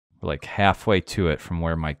We're like halfway to it from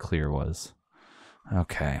where my clear was.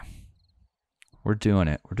 Okay. We're doing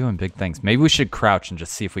it. We're doing big things. Maybe we should crouch and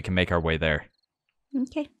just see if we can make our way there.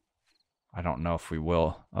 Okay. I don't know if we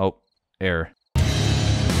will. Oh, error.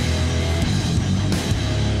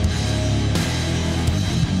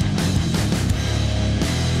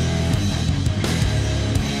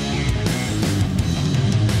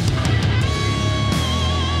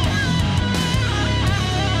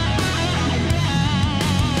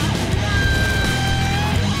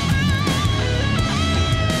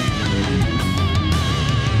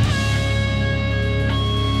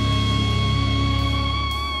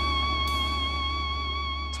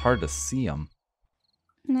 Hard to see them.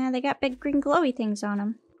 Nah, they got big green glowy things on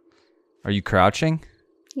them. Are you crouching?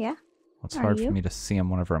 Yeah. It's hard for me to see them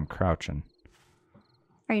whenever I'm crouching.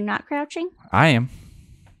 Are you not crouching? I am.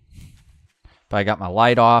 But I got my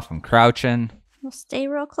light off. I'm crouching. We'll stay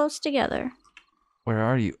real close together. Where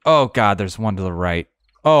are you? Oh, God, there's one to the right.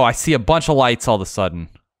 Oh, I see a bunch of lights all of a sudden.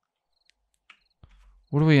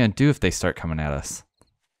 What are we going to do if they start coming at us?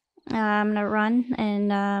 I'm going to run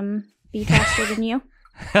and be faster than you.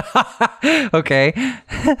 Okay,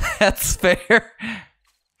 that's fair.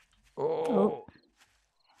 Oh.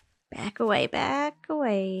 Back away, back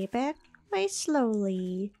away, back away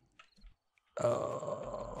slowly.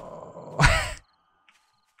 Oh.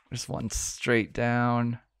 There's one straight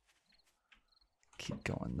down. Keep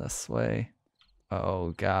going this way.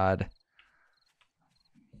 Oh, God.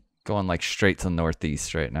 Going like straight to the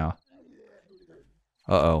northeast right now.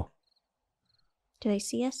 Uh-oh. Do they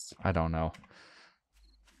see us? I don't know.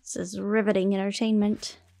 This is riveting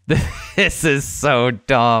entertainment. This is so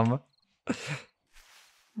dumb.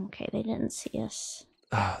 Okay, they didn't see us.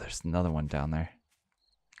 Oh, there's another one down there.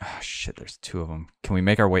 Oh, shit, there's two of them. Can we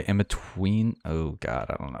make our way in between? Oh, God,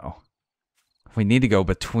 I don't know. We need to go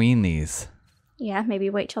between these. Yeah, maybe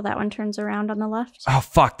wait till that one turns around on the left. Oh,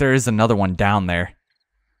 fuck, there is another one down there.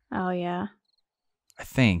 Oh, yeah. I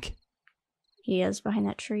think. He is behind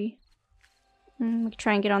that tree. We could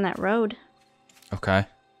try and get on that road. Okay.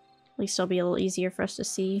 At least it'll be a little easier for us to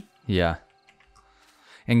see. Yeah.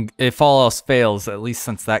 And if all else fails, at least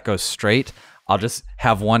since that goes straight, I'll just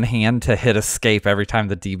have one hand to hit escape every time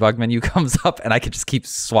the debug menu comes up, and I can just keep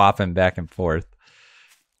swapping back and forth.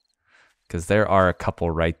 Because there are a couple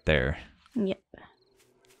right there. Yep.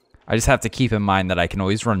 I just have to keep in mind that I can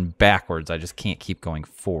always run backwards. I just can't keep going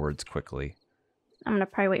forwards quickly. I'm going to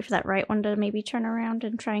probably wait for that right one to maybe turn around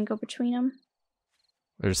and try and go between them.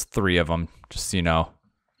 There's 3 of them, just so you know.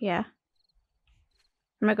 Yeah.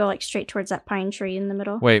 I'm going to go like straight towards that pine tree in the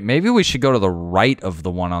middle. Wait, maybe we should go to the right of the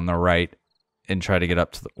one on the right and try to get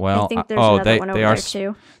up to the... Well, I think there's another one over there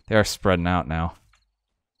too. They are spreading out now.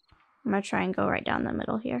 I'm going to try and go right down the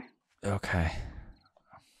middle here. Okay.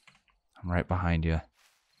 I'm right behind you.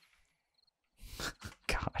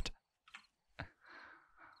 God.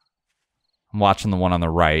 I'm watching the one on the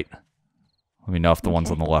right. Let me know if the ones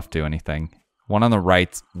on the left do anything. One on the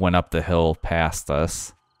right went up the hill past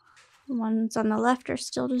us. The ones on the left are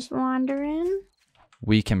still just wandering.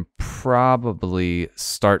 We can probably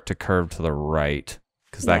start to curve to the right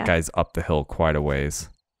because that guy's up the hill quite a ways.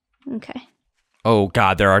 Okay. Oh,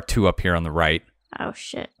 God, there are 2 up here on the right. Oh,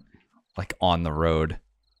 shit. Like on the road.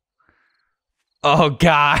 Oh,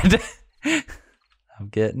 God. I'm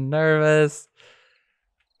getting nervous.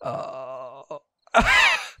 Oh.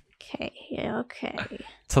 Okay, yeah, okay.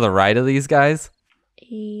 To the right of these guys?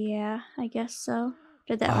 Yeah, I guess so.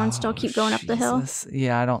 Did that one still keep going up the hill?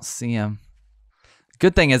 Yeah, I don't see him.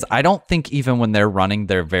 Good thing is, I don't think even when they're running,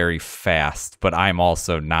 they're very fast, but I'm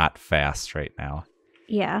also not fast right now.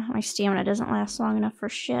 Yeah, my stamina doesn't last long enough for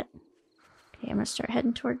shit. Okay, I'm gonna start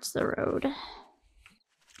heading towards the road.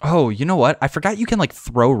 Oh, you know what? I forgot you can, like,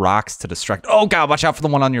 throw rocks to distract. Oh, God, watch out for the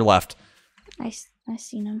one on your left. I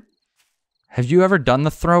seen him. Have you ever done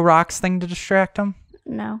the throw rocks thing to distract them?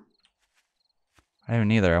 No. I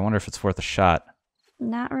haven't either. I wonder if it's worth a shot.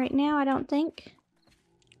 Not right now, I don't think.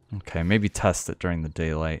 Okay, maybe test it during the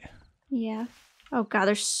daylight. Yeah. Oh, God,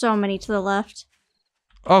 there's so many to the left.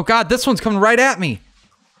 Oh, God, this one's coming right at me.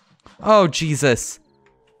 Oh, Jesus.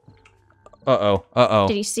 Uh-oh, uh-oh.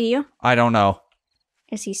 Did he see you? I don't know.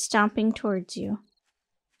 Is he stomping towards you?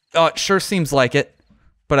 Oh, it sure seems like it.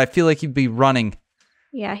 But I feel like he'd be running.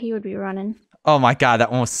 Yeah, he would be running. Oh, my God,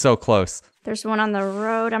 that one was so close. There's one on the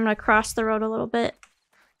road. I'm going to cross the road a little bit.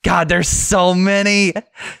 God, there's so many.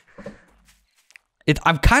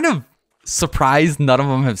 I'm kind of surprised none of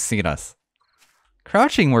them have seen us.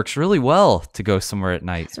 Crouching works really well to go somewhere at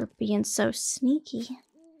night. 'Cause we're being so sneaky.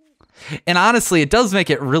 And honestly, it does make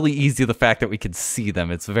it really easy, the fact that we can see them.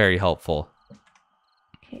 It's very helpful.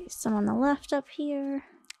 Okay, some on the left up here.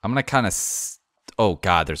 I'm going to kind of... Oh,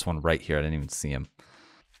 God, there's one right here. I didn't even see him.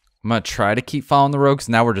 I'm going to try to keep following the road because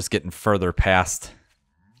now we're just getting further past.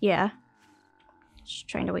 Yeah. Just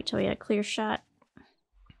trying to wait till we had a clear shot.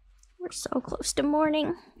 We're so close to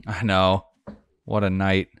morning. I know. What a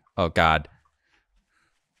night. Oh, God.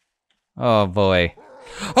 Oh, boy.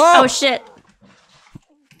 Oh, shit.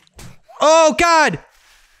 Oh, God.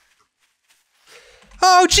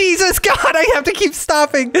 Oh, Jesus, God, I have to keep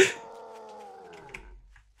stopping.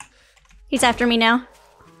 He's after me now.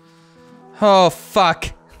 Oh, fuck.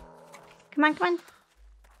 Come on, come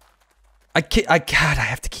on. God, I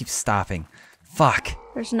have to keep stopping. Fuck.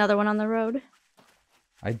 There's another one on the road.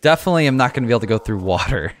 I definitely am not going to be able to go through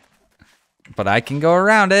water. But I can go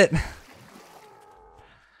around it.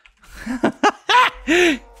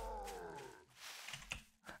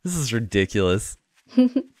 This is ridiculous.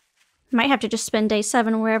 Might have to just spend day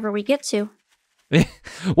 7 wherever we get to.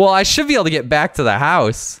 Well, I should be able to get back to the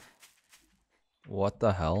house. What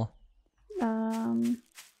the hell?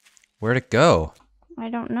 Where'd it go? I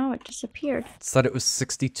don't know. It disappeared. It said it was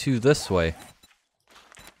 62 this way.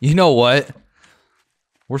 You know what?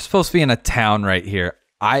 We're supposed to be in a town right here.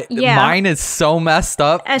 Mine is so messed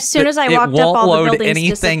up. As soon as I walked up, all the buildings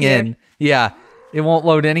disappeared. In. Yeah, it won't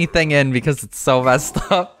load anything in because it's so messed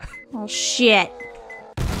up. Oh, shit.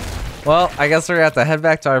 Well, I guess we're gonna have to head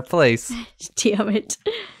back to our place. Damn it.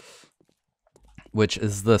 Which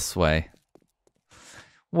is this way.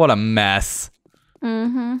 What a mess.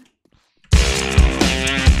 Mm-hmm.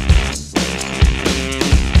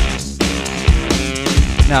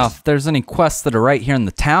 Now, if there's any quests that are right here in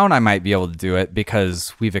the town, I might be able to do it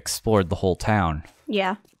because we've explored the whole town.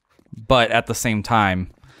 Yeah. But at the same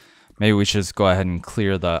time, maybe we should just go ahead and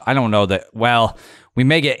clear the... I don't know that... Well, we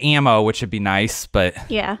may get ammo, which would be nice, but...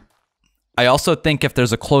 Yeah. I also think if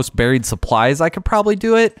there's a close buried supplies, I could probably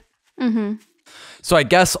do it. Mm-hmm. So I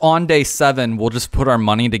guess on day 7, we'll just put our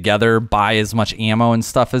money together, buy as much ammo and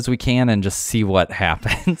stuff as we can, and just see what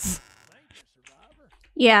happens.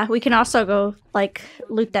 Yeah, we can also go, like,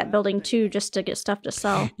 loot that building, too, just to get stuff to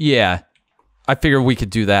sell. Yeah. I figure we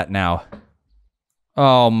could do that now.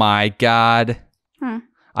 Oh, my God.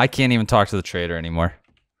 I can't even talk to the trader anymore.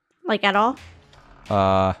 Like, at all?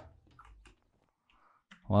 Well,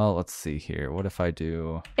 let's see here. What if I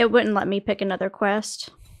do... It wouldn't let me pick another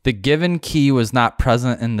quest. The given key was not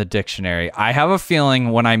present in the dictionary. I have a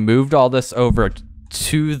feeling when I moved all this over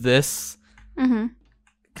to this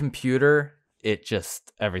computer, it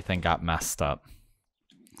just, everything got messed up.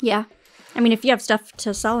 Yeah. I mean, if you have stuff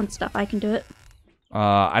to sell and stuff, I can do it.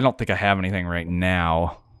 I don't think I have anything right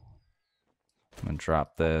now. I'm going to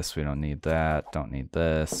drop this. We don't need that. Don't need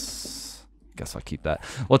this. Guess I'll keep that.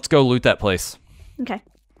 Let's go loot that place. Okay.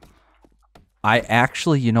 I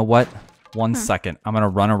actually, you know what? One second. I'm going to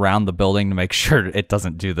run around the building to make sure it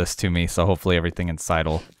doesn't do this to me. So hopefully everything inside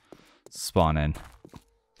will spawn in.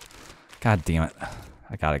 God damn it.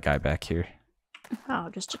 I got a guy back here. Oh,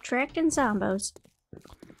 just attracting zombos.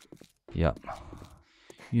 Yep.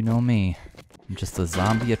 You know me. I'm just a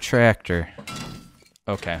zombie attractor.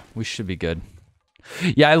 Okay, we should be good.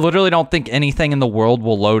 Yeah, I literally don't think anything in the world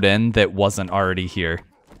will load in that wasn't already here.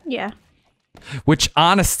 Yeah. Which,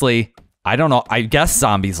 honestly, I don't know. I guess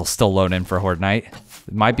zombies will still load in for Horde Night.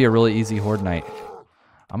 It might be a really easy Horde Night.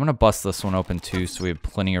 I'm going to bust this one open, too, so we have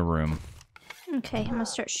plenty of room. Okay, I'm going to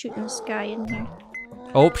start shooting this guy in here.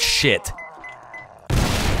 Oh, shit.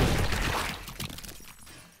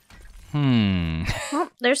 Well,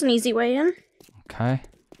 there's an easy way in. Okay.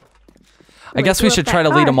 I guess we should try to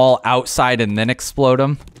lead them all outside and then explode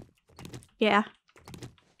them. Yeah.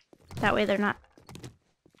 That way they're not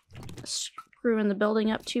screwing the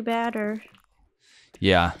building up too bad or...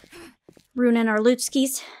 Yeah. Ruining our loot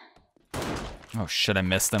skis. Oh, shit, I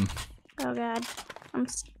missed him. Oh, God. I'm...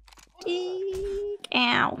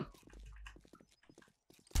 Ow.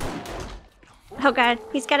 Oh, God.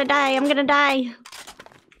 He's gotta die. I'm gonna die.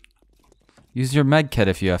 Use your med kit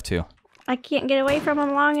if you have to. I can't get away from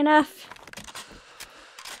him long enough.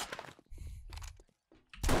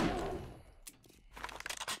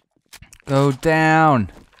 Go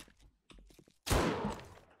down.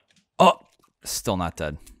 Oh, still not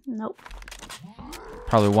dead. Nope.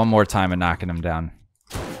 Probably one more time and knocking him down.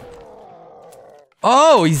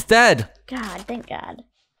 Oh, he's dead. God, thank God.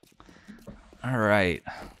 All right.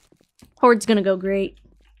 Horde's gonna go great.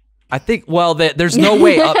 I think, well, there's no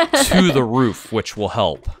way up to the roof, which will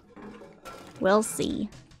help. We'll see.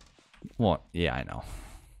 Well, yeah, I know.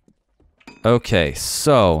 Okay,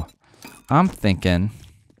 so I'm thinking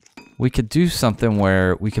we could do something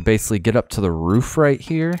where we could basically get up to the roof right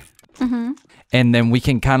here. And then we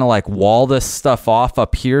can kind of like wall this stuff off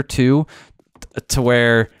up here too. to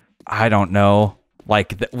where I don't know,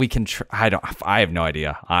 like we can. I have no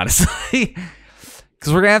idea, honestly,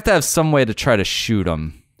 because we're gonna have to have some way to try to shoot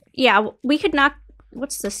them. Yeah, we could knock.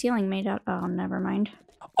 What's the ceiling made out? Oh, never mind.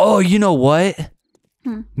 Oh, you know what?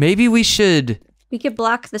 Maybe we should. We could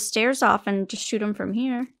block the stairs off and just shoot them from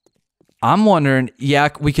here. I'm wondering, yeah,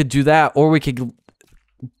 we could do that, or we could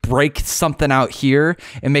break something out here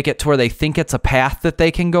and make it to where they think it's a path that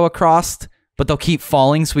they can go across, but they'll keep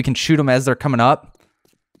falling so we can shoot them as they're coming up.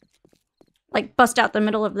 Like bust out the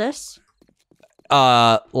middle of this?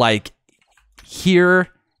 Like here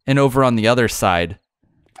and over on the other side.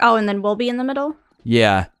 Oh, and then we'll be in the middle?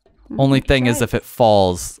 Yeah. Only thing is if it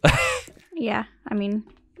falls. Yeah, I mean,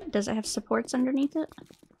 does it have supports underneath it?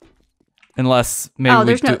 Unless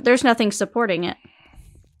maybe there's nothing supporting it.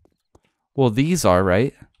 Well, these are,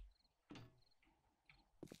 right?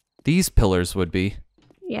 These pillars would be.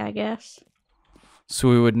 Yeah, I guess. So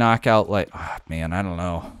we would knock out like, oh, man, I don't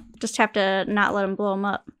know. Just have to not let them blow them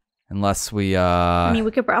up. Unless we, I mean,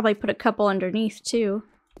 we could probably put a couple underneath, too.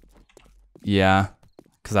 Yeah.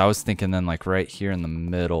 Because I was thinking then, like, right here in the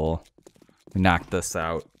middle, we knock this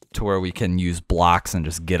out to where we can use blocks and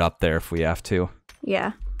just get up there if we have to.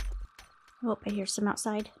 Yeah. Oh, I hear some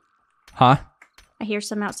outside. Huh? I hear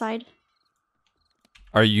some outside.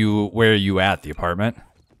 Where are you at, the apartment?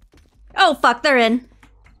 Oh, fuck, they're in.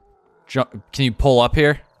 Can you pull up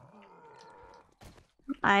here?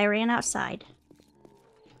 I ran outside.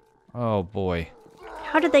 Oh, boy.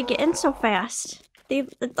 How did they get in so fast?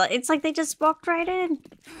 It's like they just walked right in.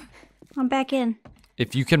 I'm back in.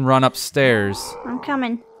 If you can run upstairs. I'm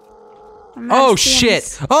coming. Oh,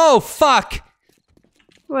 shit! Oh, fuck!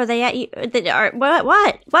 Where are they at?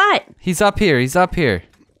 What? He's up here. He's up here.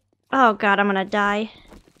 Oh, God, I'm gonna die.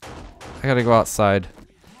 I gotta go outside.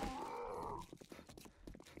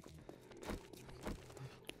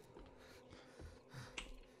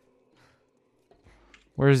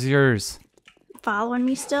 Where's yours? Following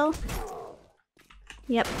me still?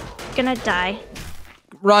 Yep. Gonna die.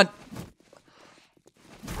 Run!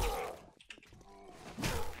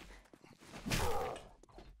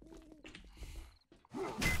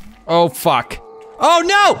 Oh, fuck. Oh,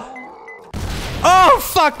 no! Oh,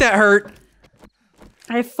 fuck, that hurt.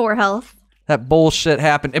 I have 4 health. That bullshit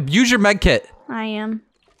happened. Use your med kit. I am.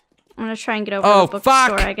 I'm gonna try and get over to the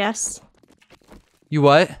bookstore, fuck! I guess. You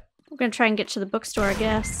what? I'm gonna try and get to the bookstore, I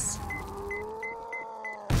guess.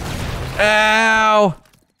 Ow!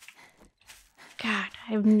 God,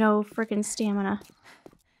 I have no freaking stamina.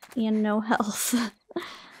 And no health.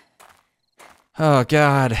 Oh,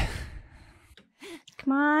 God.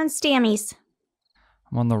 Come on, stammies.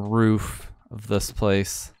 I'm on the roof of this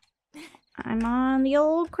place. I'm on the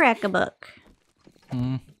old crack-a-book.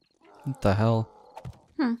 What the hell?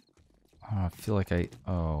 Oh, I feel like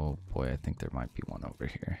oh boy, I think there might be one over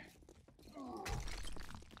here.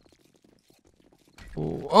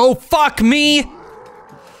 Oh, fuck me!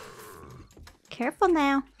 Careful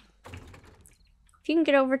now. If you can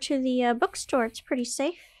get over to the bookstore, it's pretty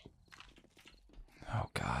safe. Oh,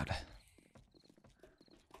 God.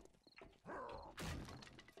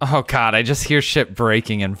 Oh, God, I just hear shit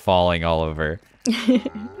breaking and falling all over.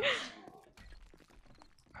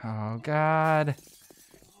 Oh, God.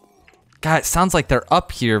 God, it sounds like they're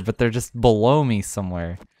up here, but they're just below me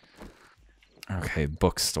somewhere. Okay,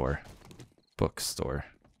 bookstore. Bookstore.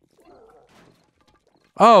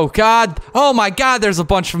 Oh, God. Oh, my God, there's a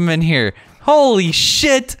bunch of them in here. Holy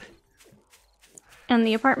shit. In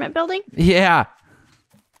the apartment building? Yeah.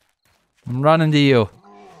 I'm running to you.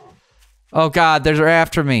 Oh, God, they're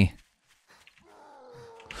after me.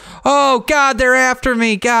 Oh, God, they're after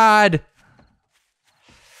me. God.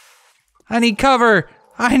 I need cover.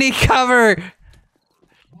 I need cover.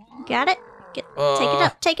 Got it? Take it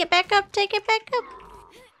up. Take it back up. Take it back up.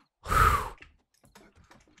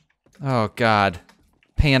 Oh, God.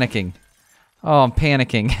 Panicking. Oh, I'm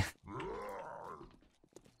panicking.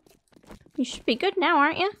 You should be good now,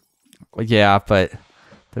 aren't you? Well, yeah, but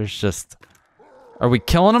there's just... Are we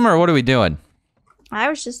killing them or what are we doing? I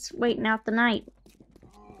was just waiting out the night.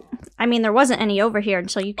 I mean, there wasn't any over here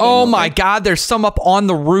until you came Oh, over. my God. There's some up on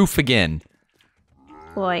the roof again.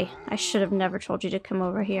 Boy, I should have never told you to come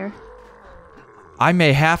over here. I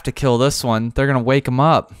may have to kill this one. They're going to wake him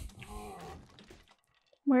up.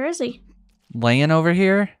 Where is he? Laying over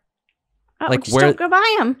here? Oh, Like just where- don't go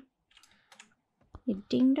by him. You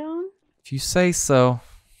ding dong. If you say so.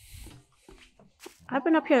 I've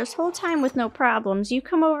been up here this whole time with no problems. You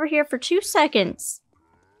come over here for 2 seconds.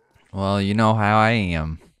 Well, you know how I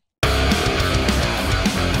am.